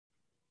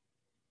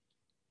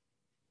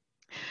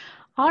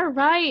All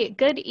right,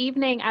 good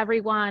evening,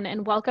 everyone,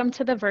 and welcome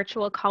to the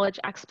Virtual College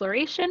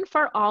Exploration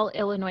for all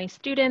Illinois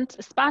students,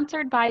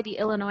 sponsored by the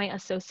Illinois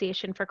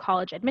Association for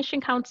College Admission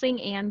Counseling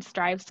and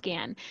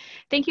StriveScan.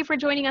 Thank you for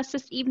joining us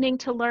this evening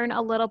to learn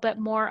a little bit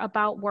more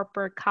about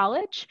Wartburg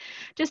College.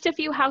 Just a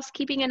few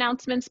housekeeping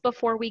announcements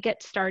before we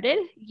get started.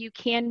 You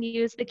can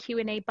use the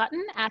Q&A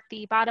button at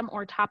the bottom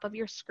or top of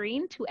your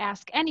screen to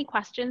ask any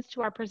questions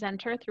to our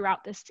presenter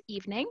throughout this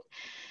evening.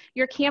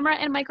 Your camera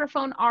and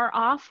microphone are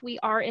off. We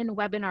are in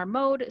webinar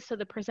mode, so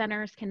the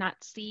presenters cannot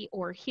see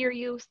or hear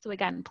you. So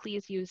again,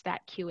 please use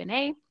that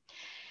Q&A.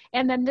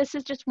 And then this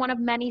is just one of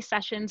many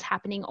sessions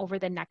happening over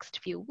the next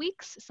few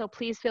weeks. So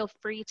please feel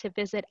free to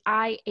visit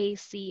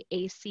IACAC.org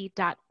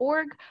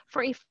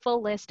for a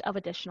full list of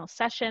additional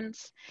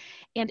sessions.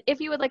 And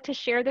if you would like to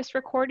share this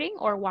recording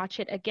or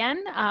watch it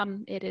again,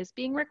 it is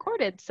being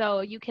recorded.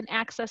 So you can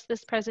access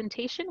this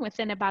presentation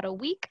within about a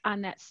week on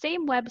that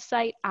same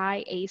website,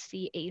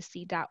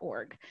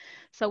 IACAC.org.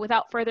 So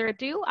without further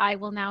ado, I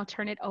will now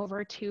turn it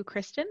over to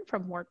Kristen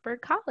from Wartburg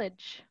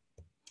College.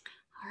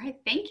 All right,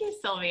 thank you,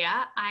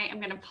 Sylvia. I am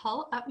going to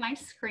pull up my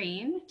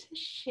screen to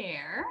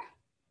share.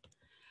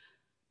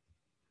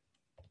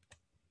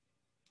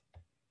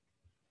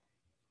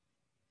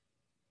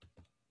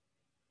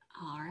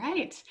 All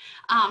right,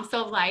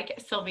 so like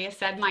Sylvia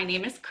said, my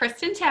name is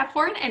Kristen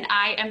Taphorn, and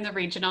I am the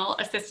Regional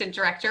Assistant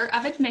Director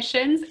of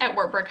Admissions at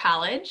Wartburg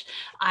College.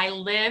 I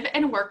live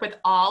and work with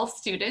all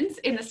students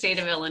in the state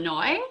of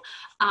Illinois.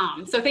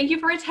 So thank you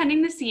for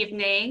attending this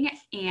evening,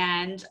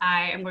 and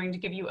I am going to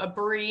give you a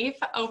brief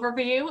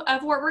overview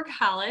of Wartburg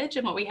College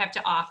and what we have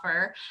to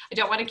offer. I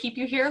don't want to keep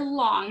you here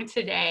long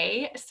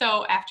today,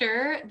 so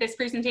after this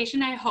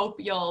presentation, I hope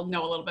you'll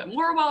know a little bit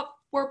more about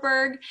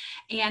Wartburg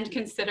and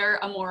consider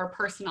a more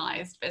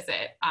personalized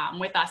visit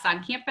with us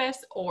on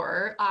campus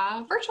or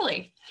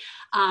virtually.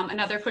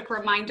 Another quick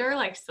reminder,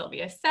 like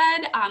Sylvia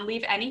said,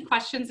 leave any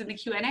questions in the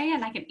Q&A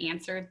and I can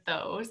answer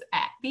those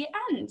at the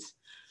end.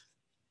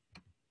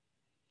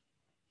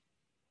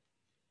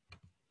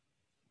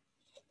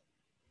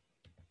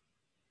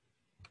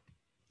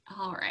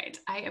 All right,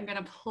 I am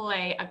going to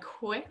play a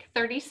quick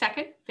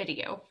 30-second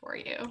video for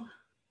you.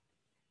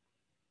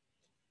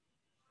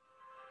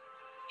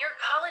 Your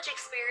college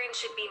experience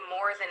should be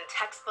more than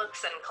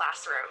textbooks and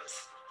classrooms.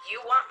 You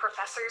want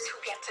professors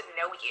who get to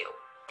know you,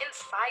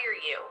 inspire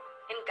you,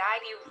 and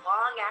guide you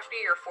long after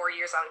your 4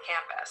 years on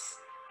campus.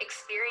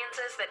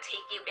 Experiences that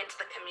take you into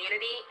the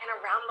community and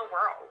around the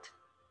world.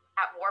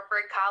 At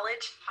Wartburg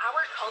College,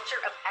 our culture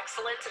of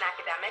excellence in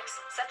academics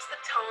sets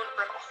the tone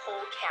for the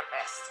whole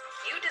campus.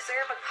 You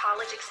deserve a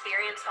college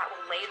experience that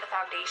will lay the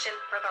foundation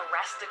for the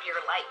rest of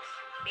your life,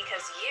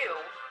 because you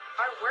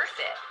are worth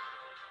it.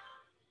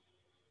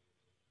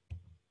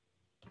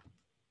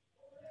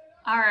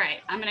 All right,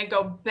 I'm going to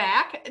go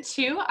back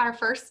to our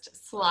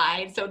first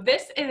slide. So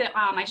this is,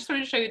 I just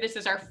wanted to show you, this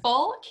is our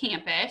full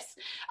campus.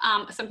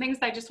 Some things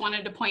I just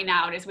wanted to point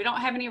out is we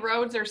don't have any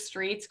roads or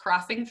streets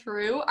crossing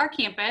through our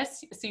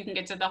campus, so you can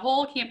get to the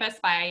whole campus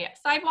by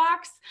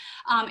sidewalks.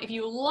 If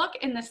you look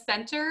in the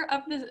center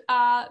of the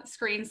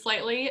screen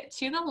slightly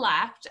to the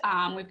left,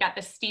 we've got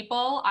the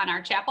steeple on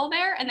our chapel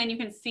there, and then you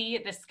can see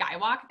the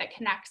skywalk that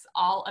connects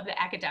all of the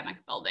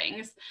academic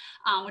buildings,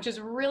 which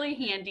is really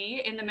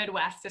handy in the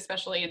Midwest,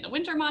 especially in the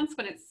winter months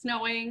when it's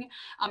snowing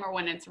or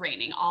when it's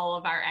raining. All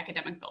of our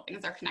academic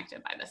buildings are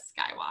connected by the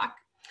skywalk.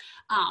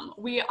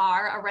 We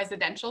are a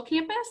residential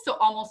campus, so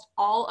almost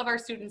all of our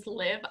students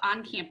live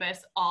on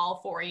campus all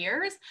 4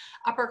 years.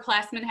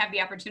 Upperclassmen have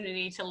the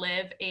opportunity to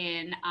live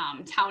in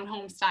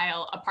townhome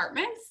style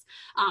apartments.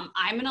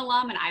 I'm an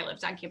alum and I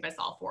lived on campus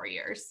all 4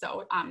 years,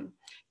 so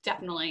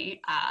definitely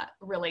a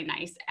really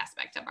nice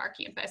aspect of our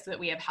campus that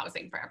we have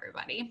housing for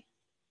everybody.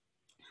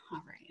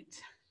 All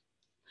right.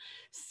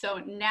 So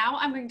now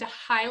I'm going to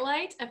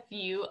highlight a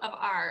few of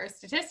our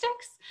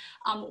statistics.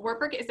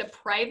 Wartburg is a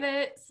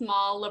private,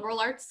 small liberal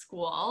arts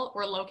school.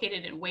 We're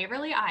located in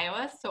Waverly,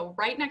 Iowa, so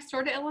right next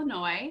door to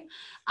Illinois.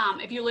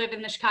 If you live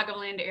in the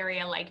Chicagoland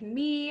area like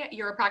me,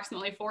 you're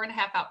approximately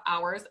 4.5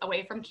 hours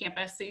away from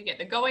campus, so you get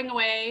the going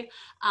away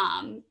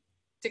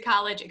to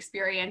college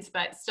experience,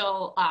 but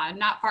still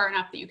not far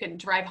enough that you can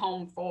drive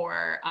home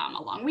for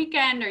a long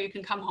weekend or you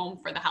can come home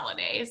for the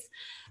holidays.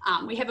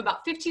 We have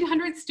about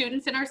 1,500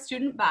 students in our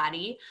student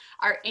body.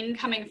 Our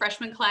incoming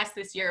freshman class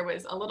this year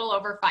was a little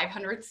over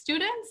 500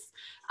 students.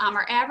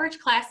 Our average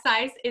class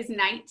size is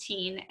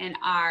 19 and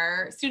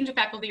our student to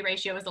faculty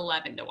ratio is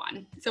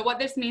 11:1. So what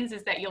this means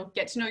is that you'll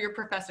get to know your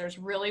professors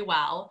really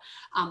well.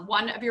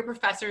 One of your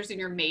professors in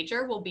your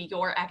major will be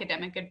your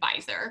academic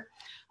advisor.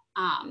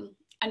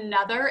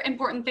 Another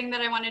important thing that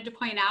I wanted to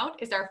point out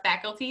is our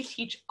faculty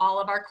teach all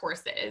of our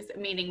courses,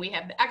 meaning we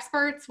have the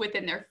experts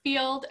within their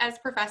field as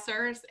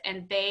professors,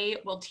 and they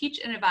will teach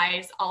and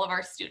advise all of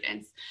our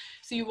students.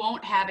 So you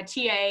won't have a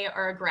TA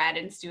or a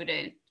grad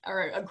student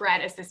or a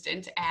grad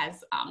assistant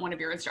as one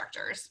of your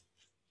instructors.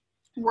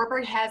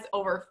 Wartburg has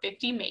over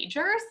 50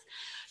 majors.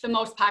 The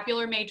most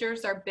popular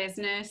majors are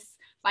business,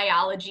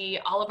 biology,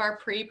 all of our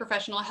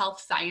pre-professional health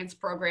science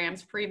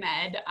programs,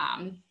 pre-med,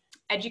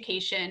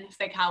 education,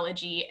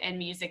 psychology, and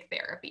music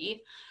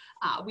therapy.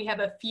 We have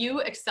a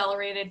few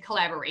accelerated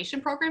collaboration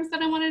programs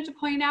that I wanted to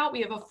point out.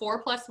 We have a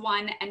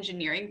 4+1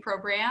 engineering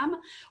program,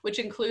 which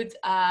includes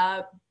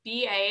a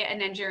BA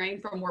in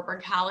engineering from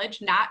Wartburg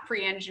College, not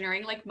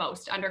pre-engineering like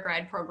most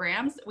undergrad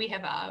programs. We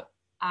have a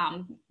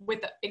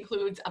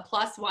includes a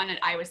 +1 at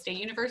Iowa State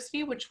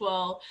University, which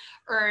will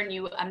earn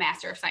you a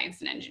Master of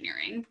Science in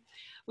Engineering.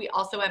 We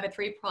also have a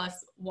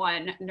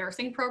 3+1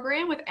 nursing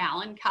program with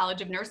Allen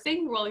College of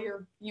Nursing,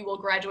 where you will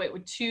graduate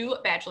with 2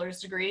 bachelor's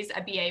degrees,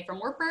 a BA from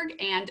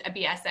Wartburg and a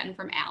BSN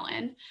from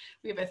Allen.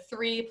 We have a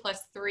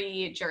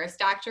 3+3 Juris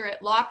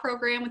Doctorate Law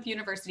program with the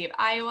University of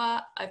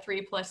Iowa, a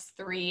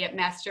 3+3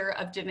 Master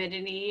of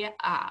Divinity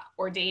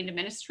Ordained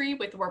Ministry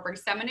with Wartburg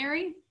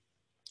Seminary.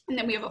 And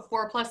then we have a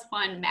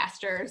 4+1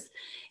 Master's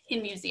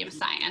in Museum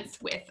Science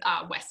with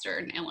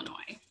Western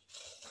Illinois.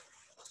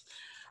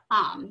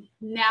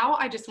 Now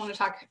I just want to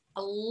talk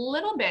a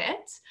little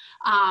bit.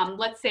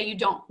 Let's say you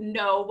don't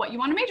know what you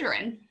want to major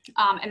in,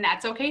 and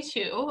that's okay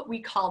too.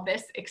 We call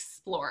this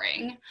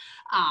exploring.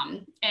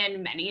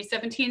 And many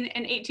 17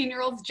 and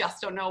 18-year-olds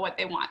just don't know what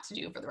they want to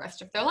do for the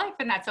rest of their life,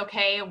 and that's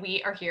okay.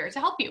 We are here to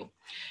help you.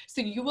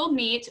 So you will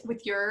meet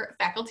with your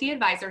faculty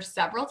advisor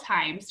several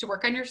times to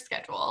work on your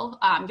schedule.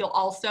 You'll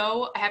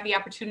also have the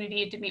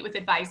opportunity to meet with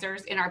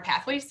advisors in our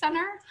Pathways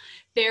Center.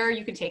 There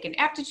you can take an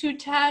aptitude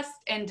test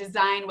and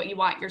design what you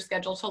want your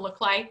schedule to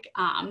look like,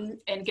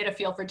 and get a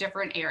feel for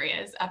different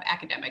areas of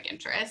academic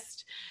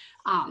interest.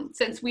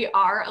 Since we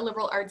are a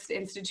liberal arts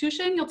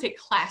institution, you'll take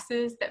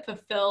classes that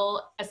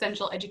fulfill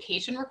essential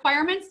education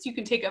requirements. You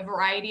can take a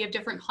variety of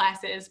different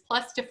classes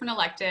plus different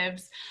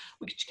electives,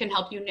 which can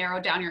help you narrow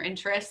down your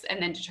interests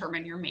and then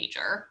determine your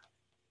major.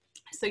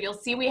 So you'll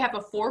see we have a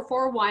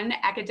 4-4-1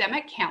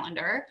 academic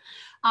calendar,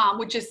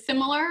 which is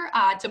similar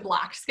to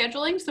block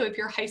scheduling. So if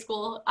your high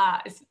school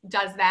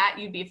does that,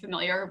 you'd be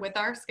familiar with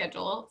our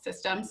schedule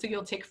system. So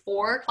you'll take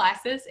 4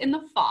 classes in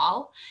the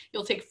fall.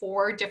 You'll take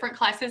 4 different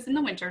classes in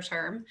the winter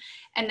term.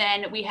 And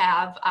then we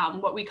have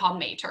what we call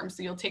May term.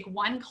 So you'll take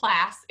 1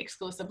 class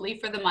exclusively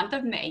for the month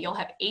of May. You'll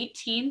have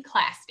 18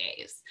 class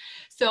days.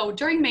 So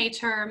during May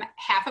term,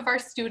 half of our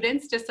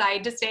students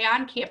decide to stay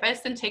on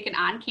campus and take an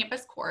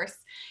on-campus course.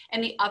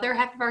 And the other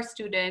half of our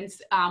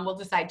students will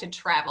decide to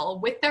travel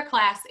with their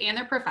class and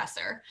their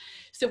professor.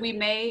 So we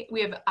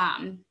have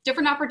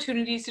different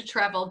opportunities to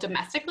travel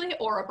domestically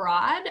or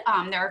abroad.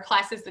 There are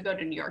classes that go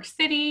to New York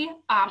City,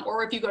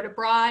 or if you go to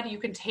abroad, you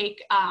can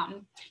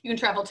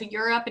travel to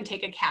Europe and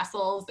take a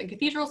castles and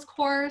cathedrals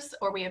course,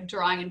 or we have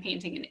drawing and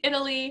painting in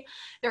Italy.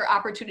 There are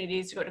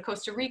opportunities to go to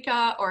Costa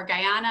Rica or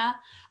Guyana.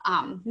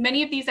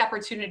 Many of these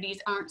opportunities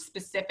aren't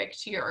specific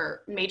to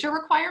your major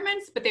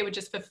requirements, but they would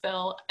just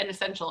fulfill an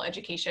essential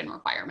education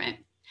requirement.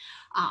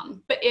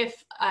 But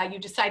if you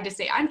decide to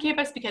stay on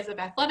campus because of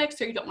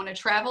athletics or you don't want to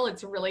travel,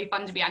 it's really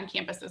fun to be on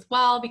campus as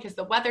well because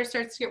the weather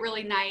starts to get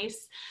really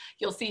nice.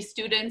 You'll see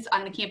students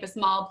on the campus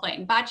mall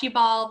playing bocce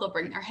ball. They'll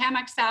bring their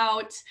hammocks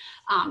out.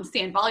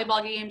 Sand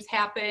volleyball games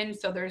happen.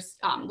 So there's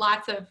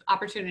lots of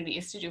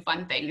opportunities to do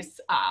fun things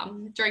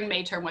during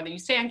May term, whether you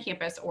stay on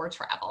campus or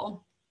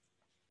travel.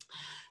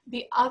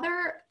 The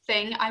other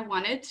thing I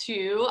wanted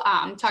to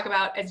talk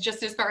about as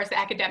far as the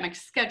academic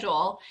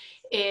schedule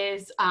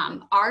is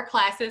our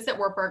classes at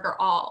Wartburg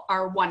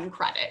are 1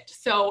 credit.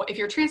 So if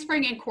you're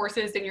transferring in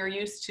courses and you're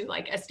used to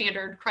like a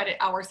standard credit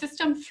hour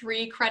system,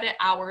 3 credit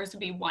hours would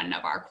be 1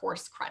 of our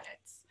course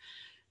credits.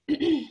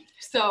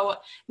 So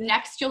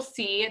next you'll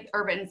see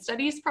Urban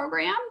Studies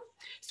program.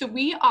 So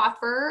we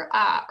offer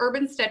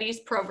Urban Studies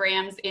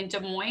programs in Des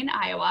Moines,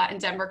 Iowa and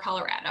Denver,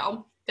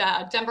 Colorado.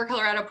 The Denver,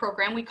 Colorado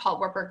program we call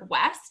Wartburg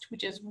West,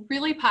 which is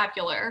really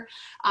popular.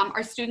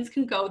 Our students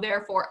can go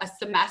there for a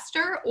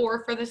semester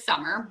or for the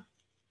summer.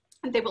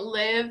 They will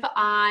live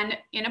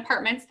in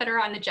apartments that are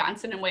on the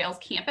Johnson and Wales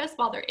campus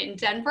while they're in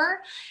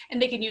Denver,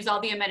 and they can use all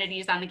the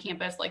amenities on the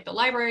campus like the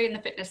library and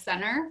the fitness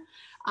center.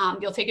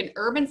 You'll take an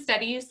urban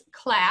studies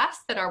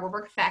class that our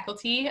Wartburg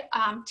faculty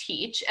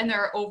teach, and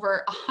there are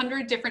over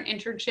 100 different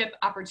internship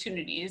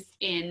opportunities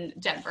in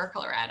Denver,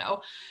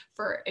 Colorado.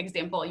 For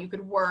example, you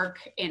could work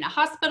in a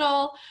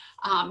hospital,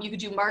 you could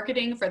do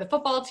marketing for the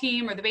football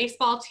team or the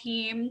baseball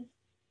team.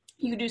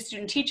 You could do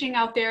student teaching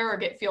out there or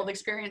get field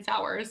experience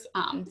hours.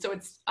 So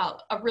it's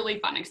a really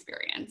fun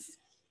experience.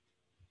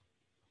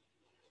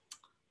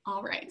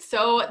 All right,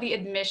 so the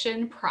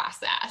admission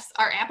process.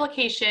 Our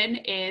application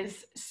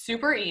is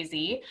super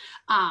easy.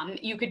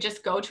 You could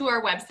just go to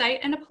our website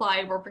and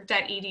apply,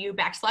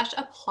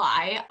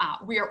 wartburg.edu/apply.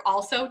 We are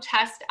also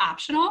test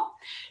optional.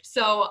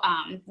 So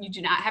you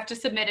do not have to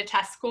submit a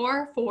test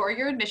score for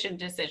your admission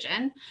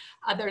decision.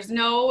 There's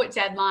no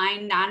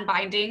deadline,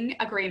 non-binding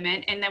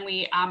agreement, and then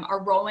we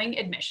are rolling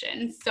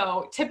admissions.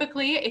 So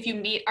typically, if you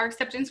meet our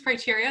acceptance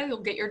criteria,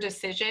 you'll get your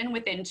decision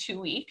within 2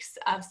 weeks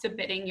of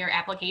submitting your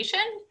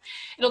application.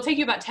 It'll take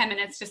you about 10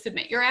 minutes to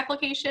submit your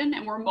application,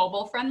 and we're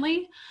mobile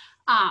friendly.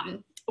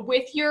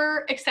 With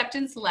your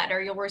acceptance letter,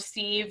 you'll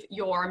receive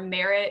your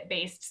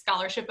merit-based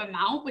scholarship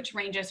amount, which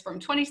ranges from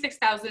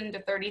 $26,000 to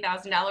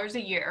 $30,000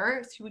 a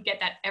year. So you would get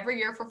that every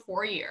year for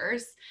 4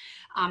 years.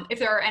 If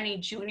there are any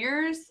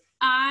juniors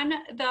on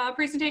the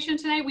presentation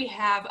tonight, we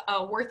have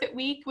a Worth It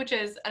Week, which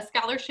is a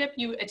scholarship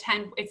you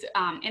attend. It's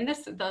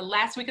the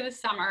last week of the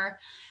summer.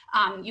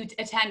 You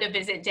attend a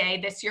visit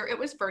day. This year it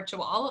was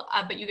virtual,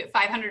 but you get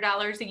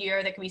 $500 a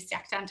year that can be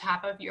stacked on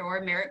top of your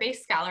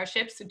merit-based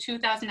scholarship, so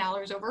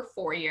 $2,000 over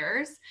 4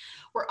 years.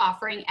 We're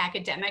offering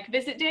academic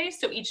visit days,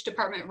 so each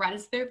department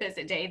runs their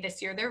visit day.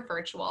 This year they're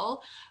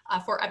virtual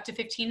for up to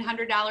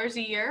 $1,500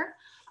 a year.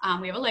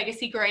 We have a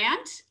legacy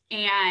grant,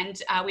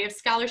 and we have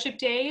scholarship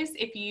days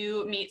if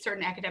you meet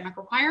certain academic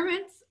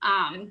requirements,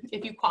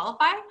 if you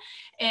qualify,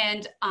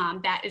 and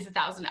that is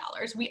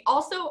 $1,000. We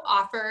also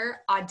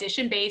offer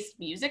audition-based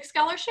music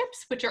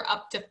scholarships, which are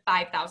up to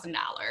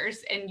 $5,000,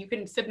 and you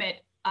can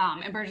submit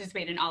and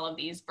participate in all of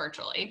these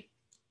virtually.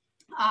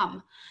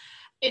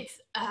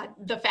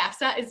 The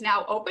FAFSA is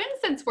now open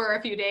since we're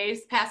a few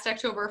days past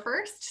October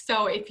 1st.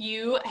 So if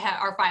you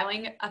are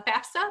filing a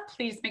FAFSA,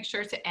 please make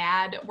sure to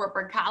add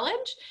Wartburg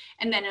College,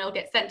 and then it'll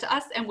get sent to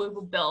us and we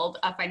will build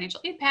a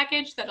financial aid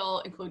package that'll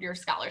include your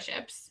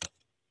scholarships.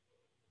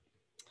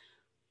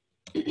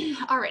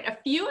 All right, a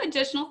few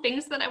additional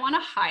things that I want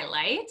to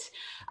highlight.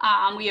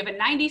 We have a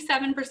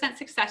 97%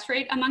 success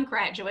rate among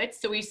graduates.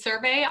 So we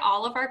survey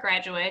all of our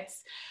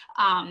graduates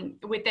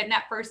within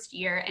that first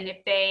year, and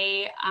if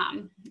they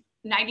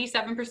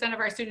 97% of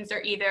our students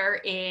are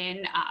either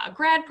in a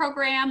grad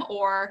program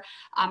or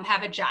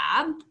have a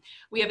job.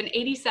 We have an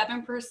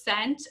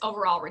 87%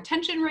 overall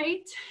retention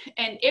rate.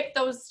 And if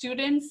those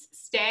students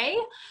stay,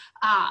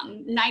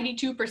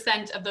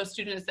 92% of those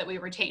students that we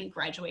retain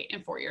graduate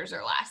in 4 years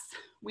or less.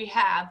 We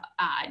have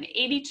an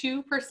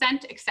 82%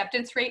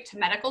 acceptance rate to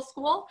medical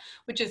school,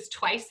 which is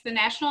twice the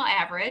national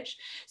average.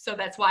 So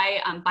that's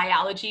why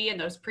biology and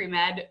those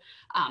pre-med,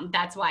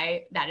 that's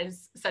why that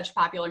is such a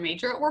popular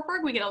major at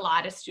Wartburg. We get a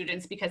lot of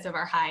students because of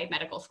our high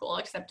medical school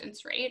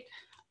acceptance rate.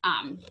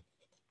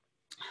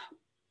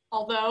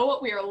 Although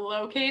we are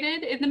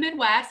located in the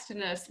Midwest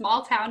in a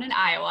small town in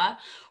Iowa,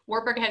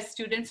 Wartburg has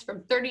students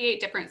from 38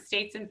 different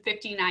states and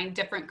 59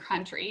 different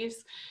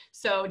countries.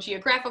 So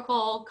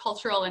geographical,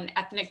 cultural, and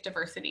ethnic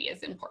diversity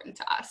is important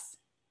to us.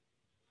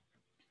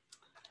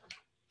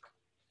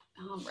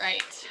 All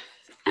right.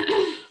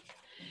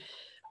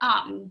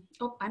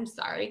 Oh, I'm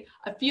sorry.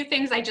 A few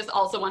things I just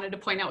also wanted to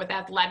point out with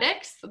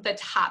athletics. The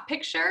top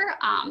picture,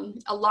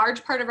 a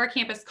large part of our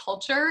campus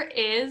culture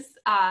is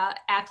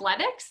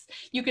athletics.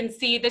 You can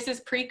see this is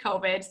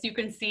pre-COVID, so you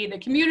can see the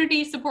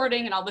community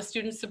supporting and all the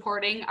students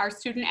supporting our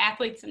student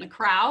athletes in the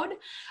crowd.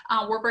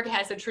 Wartburg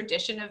has a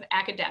tradition of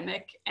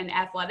academic and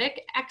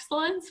athletic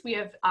excellence. We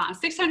have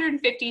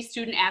 650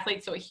 student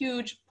athletes, so a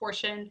huge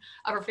portion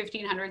of our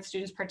 1,500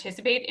 students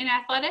participate in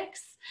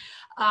athletics.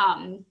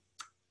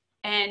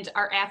 And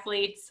our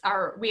athletes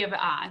we have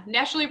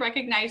nationally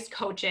recognized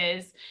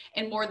coaches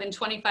and more than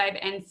 25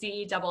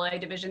 NCAA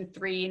Division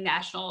III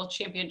national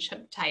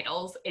championship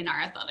titles in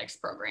our athletics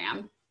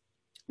program.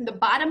 The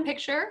bottom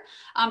picture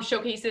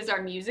showcases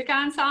our music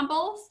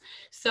ensembles.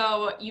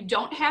 So you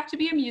don't have to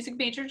be a music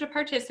major to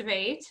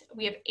participate.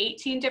 We have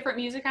 18 different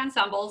music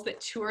ensembles that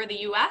tour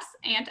the US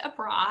and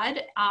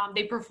abroad.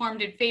 They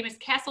performed in famous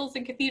castles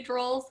and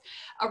cathedrals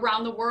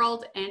around the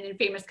world and in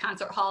famous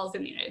concert halls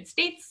in the United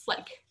States,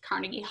 like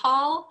Carnegie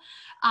Hall.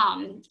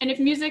 And if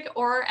music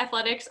or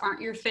athletics aren't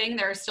your thing,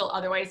 there are still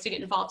other ways to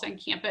get involved on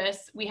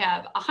campus. We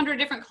have 100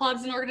 different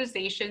clubs and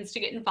organizations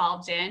to get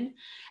involved in.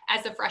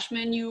 As a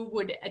freshman, you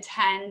would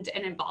attend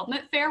an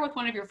involvement fair with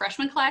one of your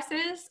freshman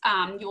classes.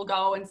 You will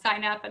go and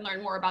sign up and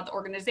learn more about the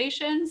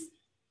organizations.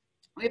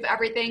 We have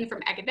everything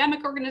from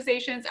academic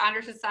organizations,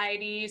 honor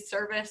societies,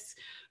 service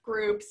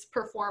groups,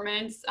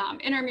 performance,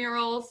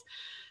 intramurals,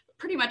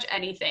 pretty much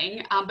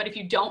anything. But if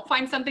you don't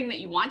find something that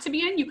you want to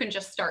be in, you can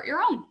just start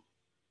your own.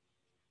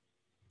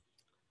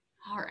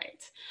 All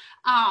right.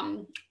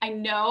 I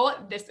know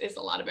this is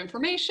a lot of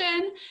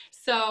information,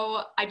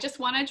 so I just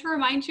wanted to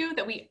remind you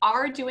that we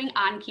are doing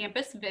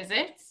on-campus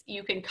visits.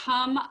 You can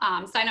come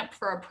sign up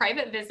for a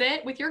private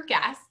visit with your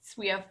guests.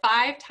 We have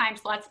 5 time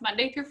slots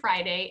Monday through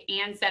Friday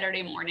and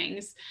Saturday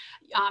mornings.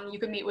 You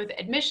can meet with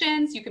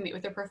admissions, you can meet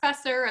with a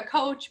professor, a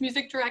coach,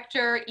 music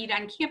director, eat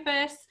on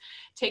campus,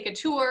 take a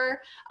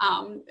tour.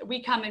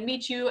 We come and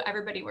meet you,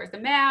 everybody wears a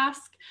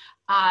mask.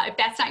 If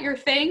that's not your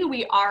thing,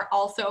 we are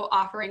also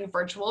offering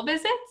virtual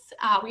visits.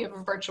 We have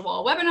a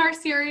virtual webinar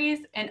series,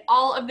 and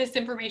all of this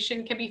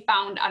information can be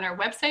found on our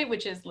website,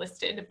 which is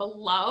listed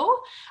below.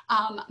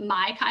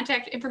 My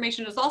contact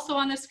information is also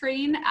on the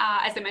screen.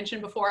 As I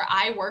mentioned before,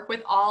 I work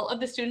with all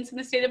of the students in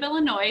the state of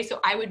Illinois, so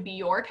I would be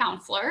your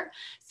counselor.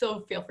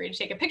 So feel free to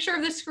take a picture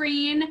of the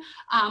screen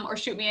or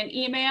shoot me an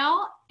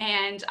email,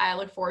 and I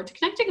look forward to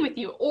connecting with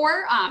you.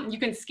 Or you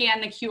can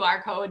scan the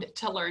QR code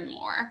to learn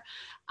more.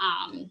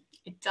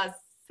 It does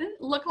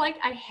doesn't look like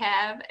I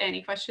have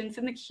any questions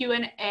in the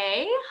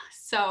Q&A.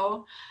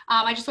 So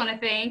I just want to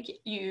thank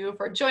you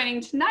for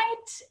joining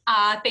tonight.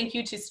 Thank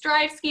you to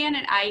StriveScan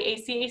and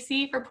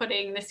IACAC for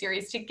putting the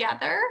series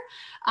together.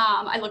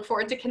 I look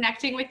forward to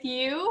connecting with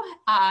you.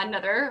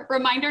 Another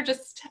reminder,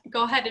 just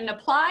go ahead and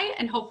apply,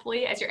 and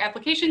hopefully as your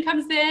application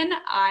comes in,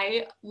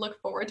 I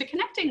look forward to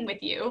connecting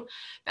with you.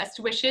 Best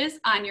wishes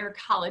on your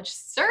college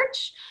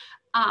search.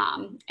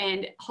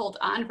 And hold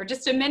on for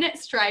just a minute.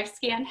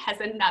 StriveScan has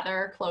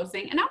another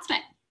closing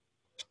announcement.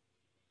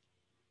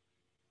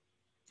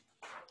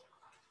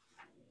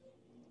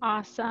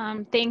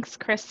 Awesome. Thanks,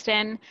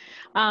 Kristen.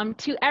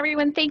 To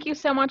everyone, thank you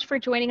so much for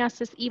joining us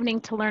this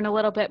evening to learn a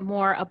little bit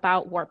more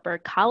about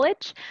Wartburg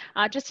College.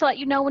 Just to let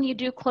you know, when you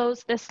do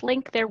close this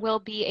link, there will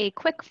be a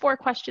quick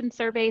 4-question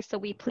survey, so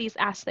we please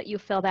ask that you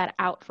fill that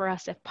out for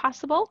us if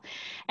possible.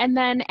 And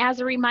then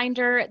as a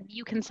reminder,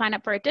 you can sign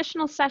up for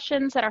additional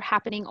sessions that are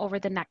happening over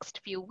the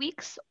next few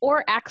weeks,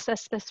 or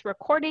access this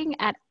recording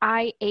at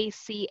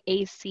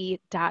iacac.org.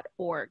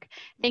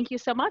 Thank you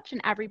so much,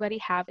 and everybody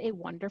have a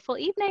wonderful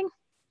evening.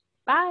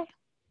 Bye.